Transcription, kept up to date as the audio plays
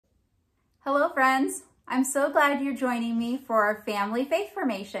Hello friends, I'm so glad you're joining me for our family faith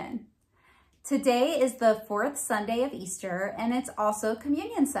formation. Today is the fourth Sunday of Easter and it's also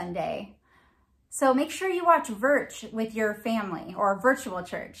Communion Sunday. So make sure you watch Virch with your family or virtual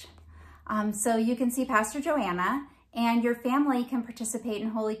church so you can see Pastor Joanna and your family can participate in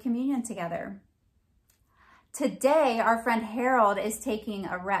Holy Communion together. Today, our friend Harold is taking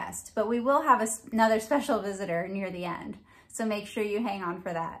a rest, but we will have another special visitor near the end. So make sure you hang on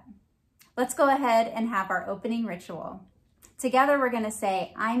for that. Let's go ahead and have our opening ritual. Together, we're going to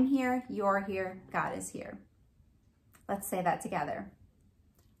say, I'm here, you're here, God is here. Let's say that together.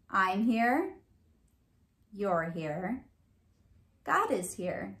 I'm here, you're here, God is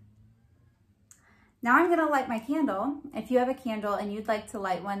here. Now I'm going to light my candle. If you have a candle and you'd like to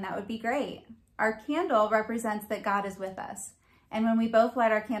light one, that would be great. Our candle represents that God is with us. And when we both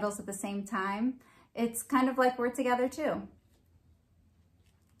light our candles at the same time, it's kind of like we're together too.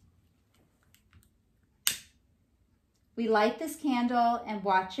 We light this candle and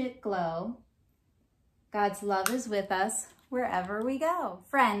watch it glow. God's love is with us wherever we go.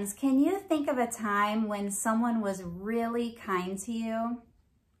 Friends, can you think of a time when someone was really kind to you?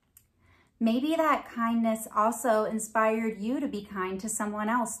 Maybe that kindness also inspired you to be kind to someone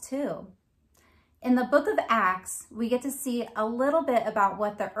else too. In the book of Acts, we get to see a little bit about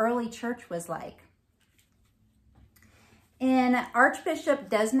what the early church was like. In Archbishop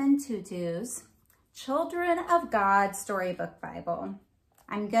Desmond Tutu's Children of God Storybook Bible,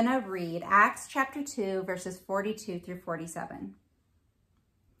 I'm going to read Acts chapter 2, verses 42 through 47.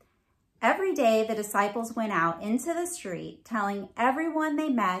 Every day the disciples went out into the street, telling everyone they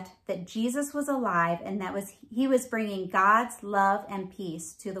met that Jesus was alive and that he was bringing God's love and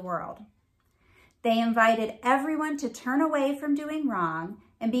peace to the world. They invited everyone to turn away from doing wrong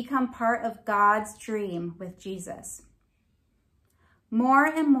and become part of God's dream with Jesus. More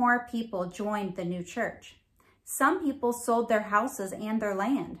and more people joined the new church. Some people sold their houses and their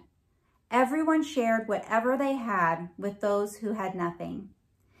land. Everyone shared whatever they had with those who had nothing.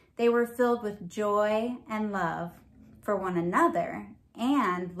 They were filled with joy and love for one another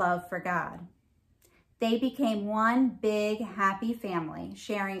and love for God. They became one big, happy family,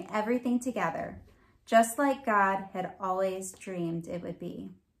 sharing everything together, just like God had always dreamed it would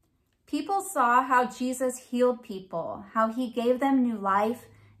be. People saw how Jesus healed people, how he gave them new life,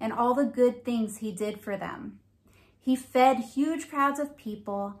 and all the good things he did for them. He fed huge crowds of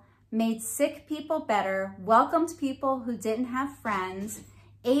people, made sick people better, welcomed people who didn't have friends,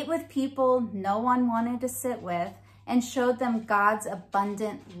 ate with people no one wanted to sit with, and showed them God's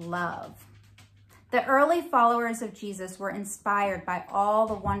abundant love. The early followers of Jesus were inspired by all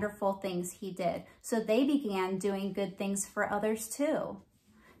the wonderful things he did, so they began doing good things for others too.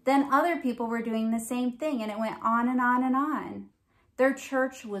 Then other people were doing the same thing, and it went on and on and on. Their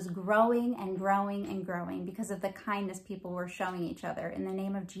church was growing and growing and growing because of the kindness people were showing each other in the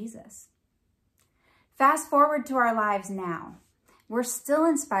name of Jesus. Fast forward to our lives now. We're still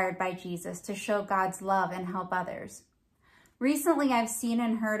inspired by Jesus to show God's love and help others. Recently, I've seen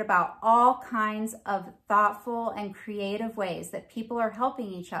and heard about all kinds of thoughtful and creative ways that people are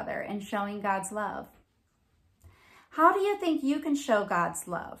helping each other and showing God's love. How do you think you can show God's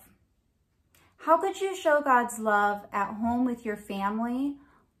love? How could you show God's love at home with your family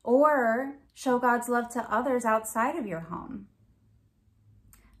or show God's love to others outside of your home?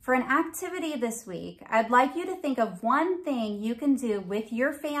 For an activity this week, I'd like you to think of one thing you can do with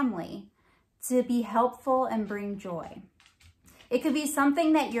your family to be helpful and bring joy. It could be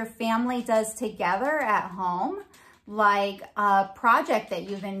something that your family does together at home, like a project that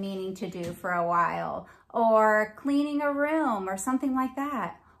you've been meaning to do for a while, or cleaning a room or something like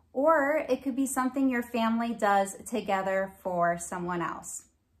that. Or it could be something your family does together for someone else.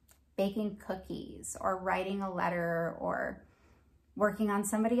 Baking cookies or writing a letter or working on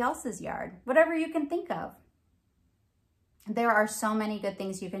somebody else's yard, whatever you can think of. There are so many good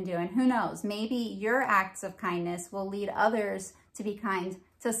things you can do, and who knows, maybe your acts of kindness will lead others to be kind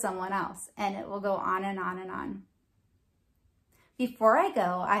to someone else, and it will go on and on and on. Before I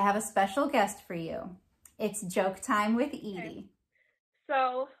go, I have a special guest for you. It's joke time with Edie. Okay.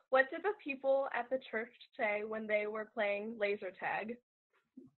 So, what did the people at the church say when they were playing laser tag?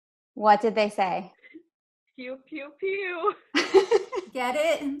 What did they say? Pew, pew, pew. Get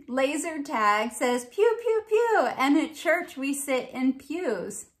it? Laser tag says pew, pew, pew. And at church, we sit in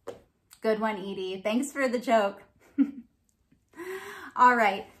pews. Good one, Edie. Thanks for the joke. All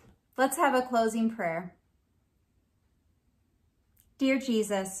right, let's have a closing prayer. Dear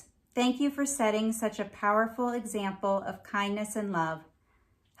Jesus, thank you for setting such a powerful example of kindness and love.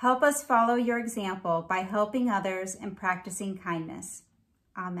 Help us follow your example by helping others and practicing kindness.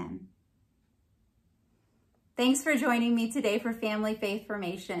 Amen. Thanks for joining me today for Family Faith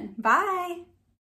Formation. Bye.